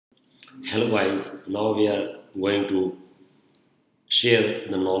Hello guys, now we are going to share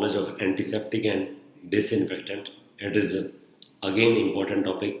the knowledge of antiseptic and disinfectant. It is again important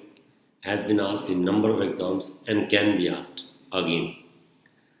topic, has been asked in number of exams and can be asked again.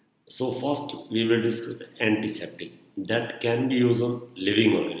 So first we will discuss the antiseptic that can be used on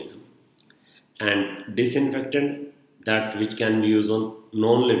living organism and disinfectant that which can be used on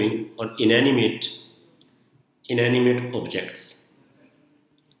non-living or inanimate objects.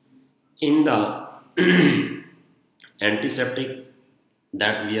 In the antiseptic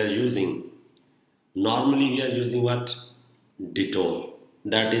that we are using, normally we are using what? Dettol.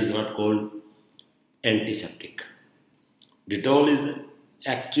 That is what called antiseptic. Dettol is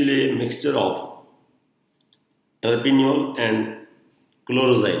actually a mixture of terpineol and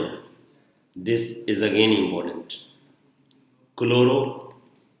chloroxylenol. This is again important.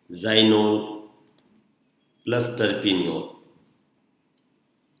 Chloroxylenol plus terpineol,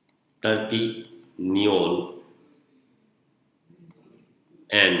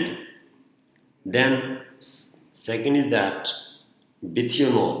 and then second is that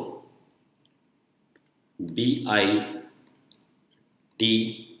bithionol, BITHINOL,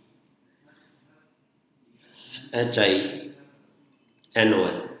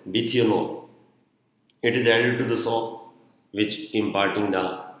 bithionol. It is added to the soap which imparting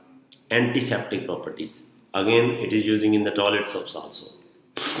the antiseptic properties. Again, it is using in the toilet soaps also.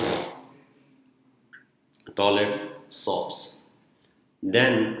 Toilet soaps.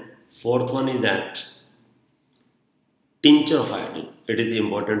 Then fourth one is that tincture of iodine. It is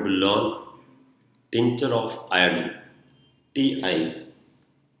important to learn tincture of iodine. TINCTURE.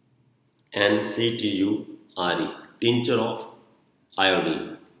 Tincture of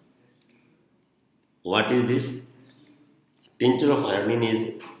iodine. What is this? Tincture of iodine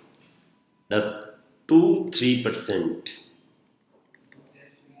is the 2-3%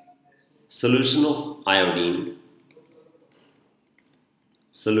 solution of iodine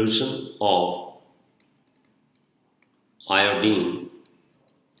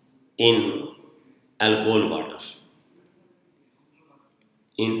in alcohol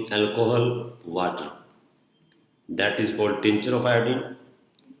water. That is called tincture of iodine.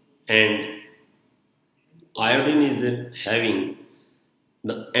 And iodine is having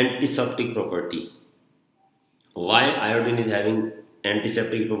the antiseptic property. Why iodine is having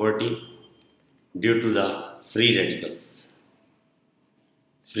antiseptic property? Due to the free radicals.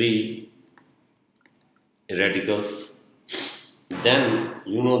 Then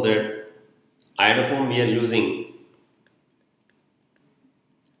you know that iodoform we are using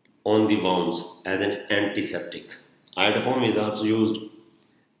on the wounds as an antiseptic. Iodoform is also used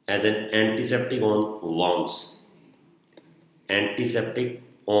as an antiseptic on wounds. Antiseptic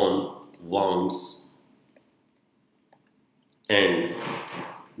on wounds. And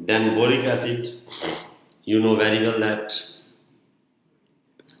then boric acid, you know very well that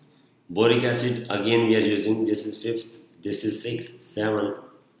boric acid again we are using, this is fifth, this is 6, 7,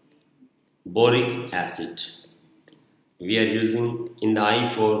 boric acid. We are using in the eye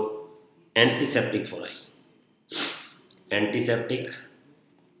for antiseptic for eye. Antiseptic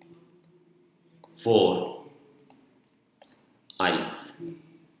for eyes.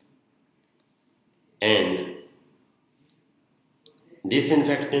 And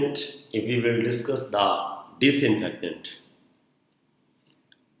disinfectant, if we will discuss the disinfectant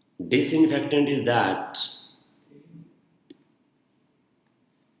is that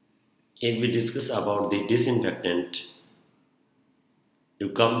if we discuss about the disinfectant, you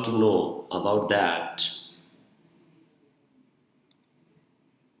come to know about that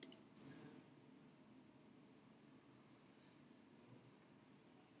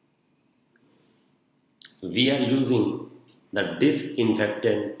we are using the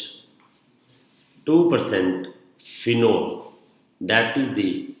disinfectant 2% phenol, that is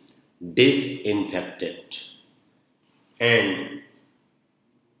the disinfectant, and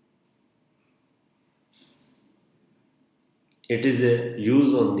it is a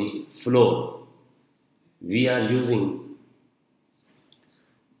use on the floor. We are using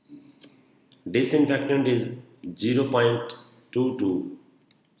disinfectant is 0.2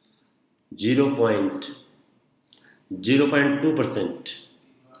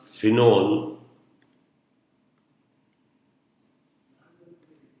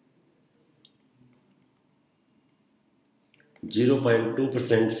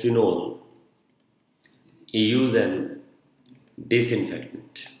 phenol, use an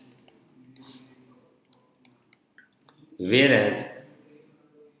disinfectant, whereas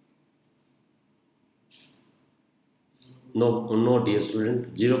no dear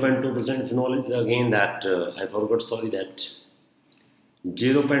student, 0.2% phenol is again that I forgot, sorry, that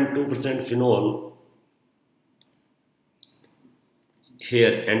 0.2% phenol,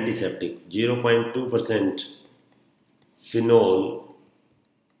 here antiseptic. 0.2% phenol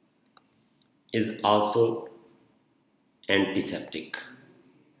is also antiseptic,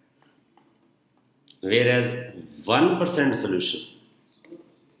 whereas 1% solution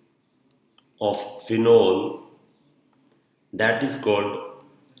of phenol, that is called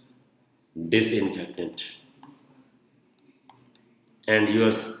disinfectant. And you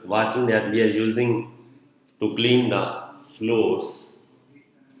are watching that we are using to clean the floors,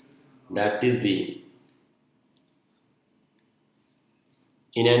 that is the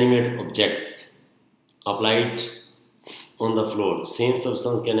inanimate objects applied on the floor. Same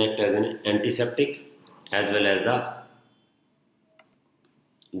substance can act as an antiseptic as well as the,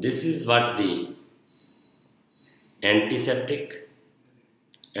 this is what the antiseptic,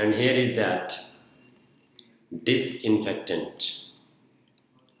 and here is that disinfectant.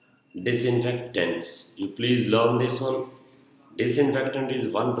 Disinfectants, you please learn this one. Disinfectant is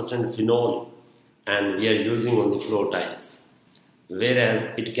 1% phenol and we are using on the floor tiles, whereas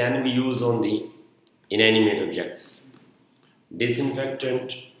it can be used on the inanimate objects.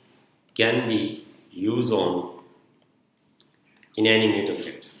 Disinfectant can be used on inanimate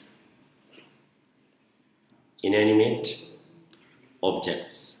objects. Inanimate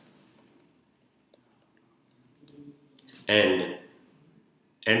objects. And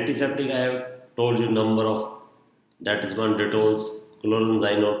antiseptic, I have told you number of, that is 1 Detol's,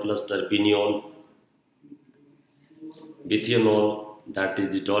 chlorenzynol plus terpineol, bithionol, that is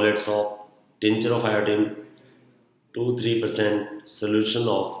the toilet soap, tincture of iodine, 2-3% solution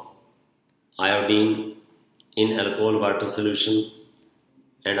of iodine in alcohol water solution,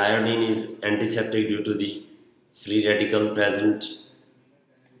 and iodine is antiseptic due to the free radical present,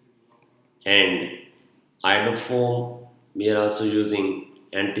 and iodoform, we are also using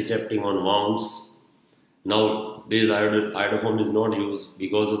antiseptic on wounds. Nowadays iodoform is not used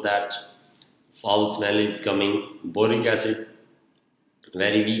because of that foul smell is coming. Boric acid,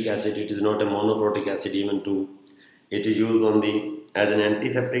 very weak acid, it is not a monoprotic acid even too. It is used on the as an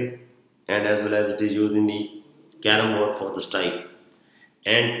antiseptic and as well as it is used in the carom board for the strike.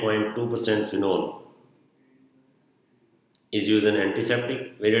 And 0.2% phenol is used an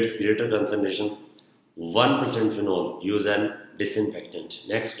antiseptic where its greater concentration. 1% phenol used an disinfectant.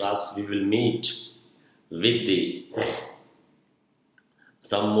 Next class we will meet with the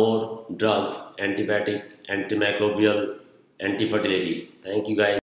some more drugs, antibiotic, antimicrobial, anti-fertility. Thank you guys.